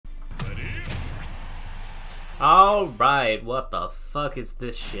Alright, what the fuck is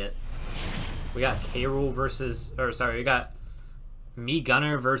this shit? We got Rool versus, or sorry, we got me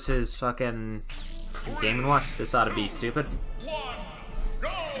Gunner versus fucking Game & Watch. This ought to be stupid.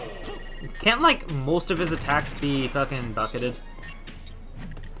 Can't like most of his attacks be fucking bucketed?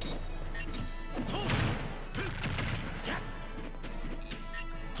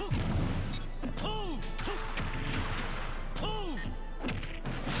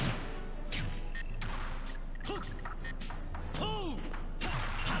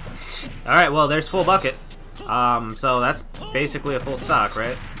 Alright, well, there's full bucket. So that's basically a full stock,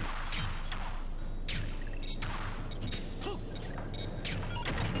 right?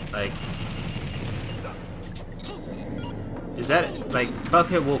 Like... Is that... Like,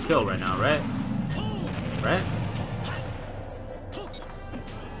 bucket will kill right now, right? Right?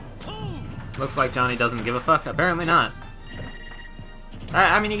 Looks like Johnny doesn't give a fuck. Apparently not.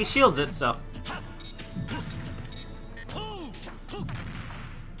 I mean, he shields it, so...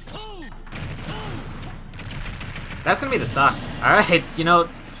 That's gonna be the stock. Alright, you know...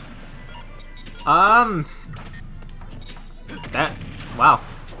 That... Wow.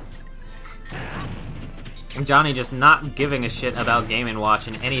 Johnny just not giving a shit about Game & Watch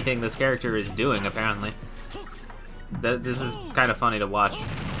and anything this character is doing, apparently. This is kind of funny to watch.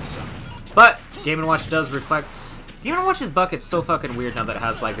 But, Game & Watch does reflect... Game & Watch's bucket's so fucking weird now that it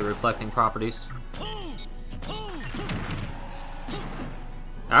has, like, the reflecting properties.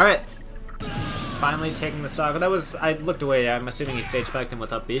 Alright. Finally taking the stock. But that was... I looked away. I'm assuming he stage spec'd him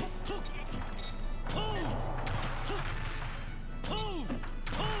with up B.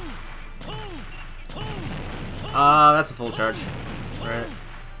 That's a full charge. Right.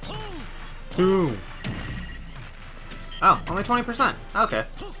 2. Oh, only 20%. Okay.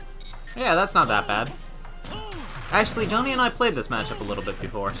 Yeah, that's not that bad. Actually, Johnny and I played this matchup a little bit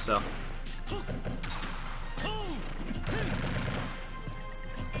before, so...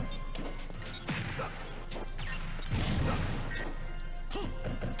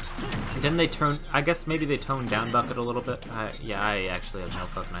 Didn't they turn... I guess maybe they toned down bucket a little bit. Yeah, I actually have no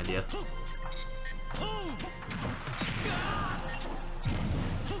fucking idea.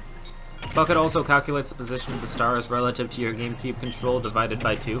 Bucket also calculates the position of the stars relative to your GameCube control divided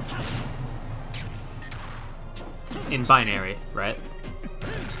by 2. In binary, right?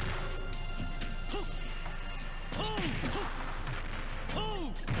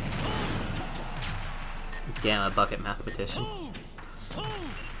 Damn, a bucket mathematician.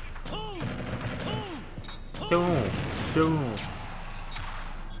 Don't.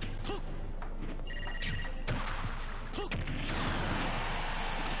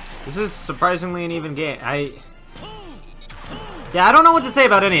 This is surprisingly an even game. Yeah, I don't know what to say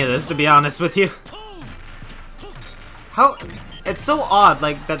about any of this, to be honest with you. How... It's so odd,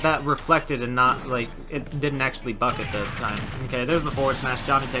 like, that reflected and not, like, it didn't actually bucket the time. Okay, there's the forward smash.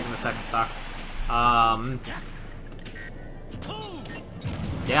 Johnny taking the second stock.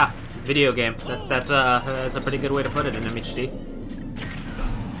 Yeah, video game. That's a pretty good way to put it in MHD.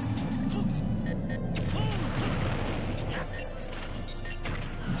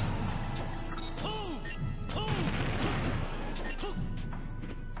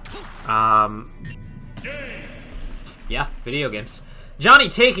 Yeah, video games. Johnny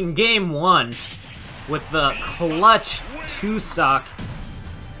taking game 1 with the clutch 2 stock,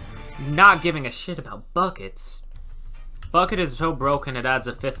 not giving a shit about buckets. Bucket is so broken it adds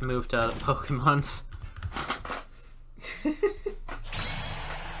a 5th move to Pokemon's.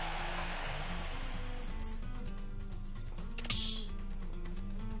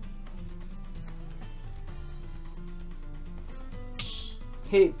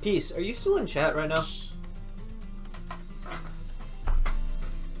 Hey, Peace, are you still in chat right now?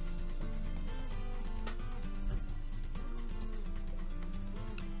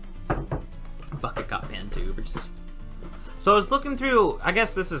 Bucket got banned tubers. So I was looking through, I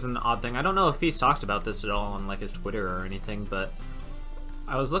guess this is an odd thing. I don't know if Peace talked about this at all on like his Twitter or anything, but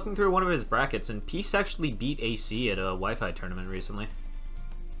I was looking through one of his brackets and Peace actually beat AC at a Wi-Fi tournament recently.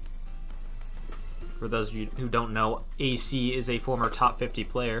 For those of you who don't know, AC is a former top 50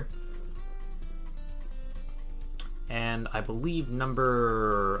 player. And I believe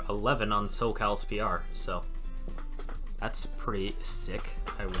number 11 on SoCal's PR, so that's pretty sick,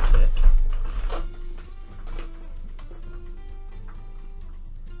 I would say.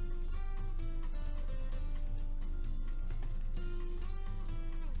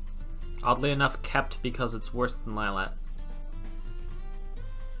 Oddly enough, kept because it's worse than Lilat.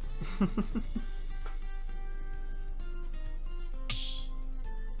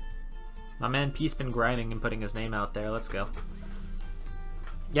 My man Peace been grinding and putting his name out there. Let's go.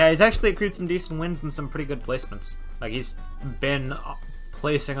 Yeah, he's actually accrued some decent wins and some pretty good placements. Like, he's been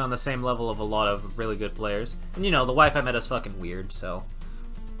placing on the same level of a lot of really good players. And, you know, the Wi-Fi meta's fucking weird, so...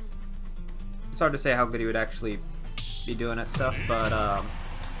 It's hard to say how good he would actually be doing at stuff, but,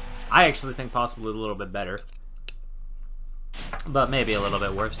 I actually think possibly a little bit better. But maybe a little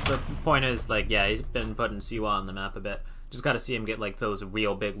bit worse. The point is, like, yeah, he's been putting CWA on the map a bit. Just gotta see him get, like, those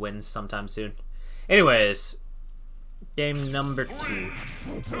real big wins sometime soon. Anyways, game number 2.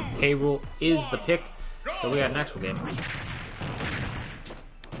 K-Rool is the pick, so we got an actual game.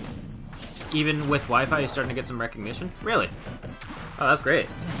 Even with Wi-Fi, he's starting to get some recognition? Really? Oh, that's great.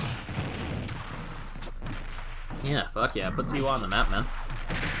 Yeah, fuck yeah, put CWA on the map, man.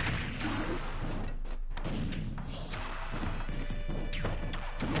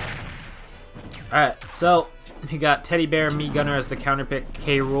 Alright, so we got Teddy Bear, Me Gunner as the counter pick,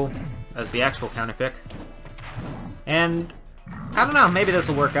 K-Rool as the actual counter pick. And I don't know, maybe this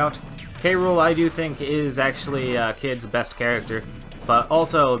will work out. K-Rool, I do think, is actually Kid's best character, but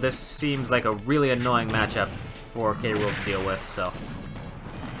also this seems like a really annoying matchup for K-Rool to deal with, so.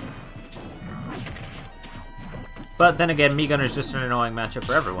 But then again, Me Gunner is just an annoying matchup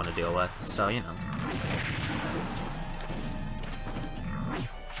for everyone to deal with, so you know.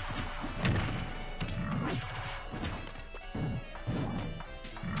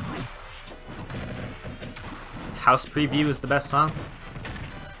 House Preview is the best song?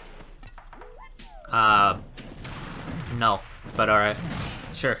 No, but alright.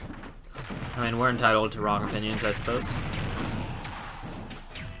 Sure. I mean, we're entitled to wrong opinions, I suppose.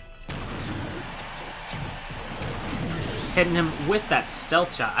 Hitting him with that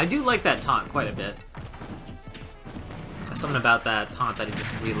stealth shot. I do like that taunt quite a bit. There's something about that taunt that he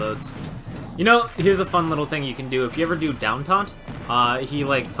just reloads. You know, here's a fun little thing you can do. If you ever do down taunt, he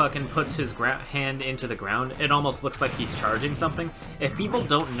like fucking puts his hand into the ground. It almost looks like he's charging something. If people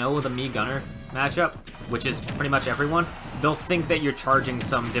don't know the Me Gunner matchup, which is pretty much everyone, they'll think that you're charging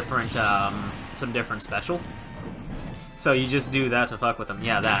some different special. So you just do that to fuck with them.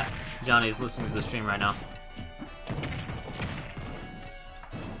 Yeah, that. Johnny's listening to the stream right now.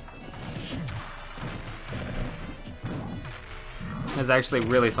 It's actually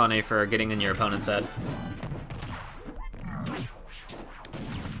really funny for getting in your opponent's head.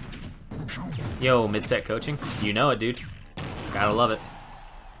 Yo, mid-set coaching? You know it, dude. Gotta love it.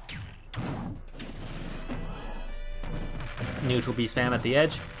 Neutral B spam at the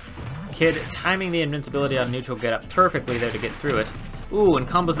edge. Kid timing the invincibility on neutral get up perfectly there to get through it. Ooh, and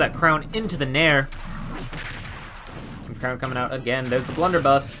combos that crown into the nair. And crown coming out again. There's the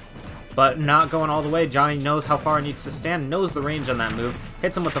blunderbuss. But not going all the way. Johnny knows how far he needs to stand, knows the range on that move.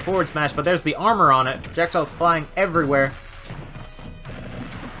 Hits him with the forward smash, but there's the armor on it. Projectiles flying everywhere.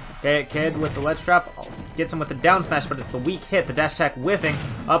 Okay, Kid with the ledge trap. Gets him with the down smash, but it's the weak hit. The dash attack whiffing.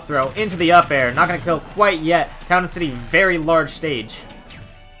 Up throw into the up air. Not going to kill quite yet. Town and City, very large stage.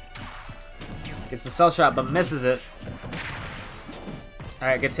 Gets the cell shot, but misses it.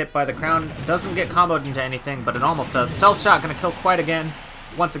 Alright, gets hit by the crown. Doesn't get comboed into anything, but it almost does. Stealth shot going to kill quite again.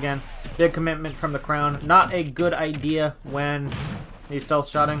 Once again, big commitment from the crown. Not a good idea when he's stealth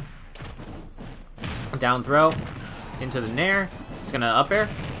shotting. Down throw into the nair. He's gonna up air.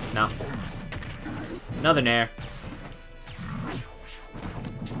 No. Another nair.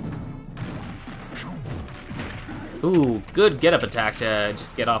 Ooh, good get up attack to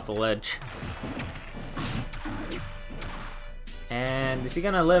just get off the ledge. And is he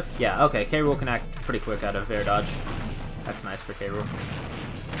gonna live? Yeah, okay. K-Rool can act pretty quick out of air dodge. That's nice for K-Rool.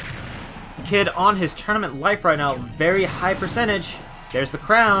 Kid on his tournament life right now, very high percentage. There's the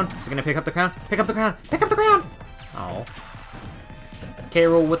crown. Is he gonna pick up the crown? Pick up the crown! Pick up the crown! Oh.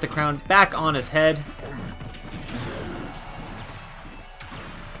 K-Rool with the crown back on his head.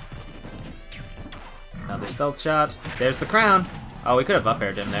 Another stealth shot. There's the crown. Oh, we could have up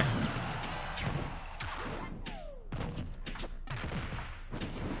aired him there.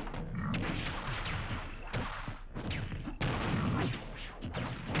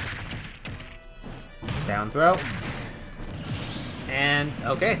 Down throw. And,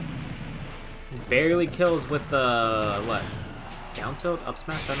 okay. Barely kills with the, what? Down tilt? Up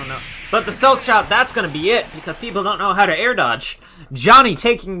smash? I don't know. But the stealth shot, that's gonna be it, because people don't know how to air dodge. Johnny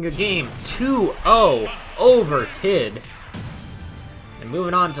taking the game 2-0 over Kid. And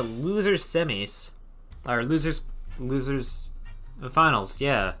moving on to losers semis. Or losers finals,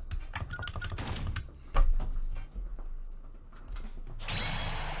 yeah.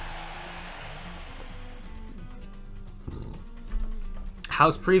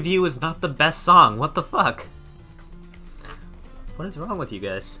 House Preview is not the best song. What the fuck? What is wrong with you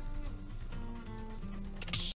guys?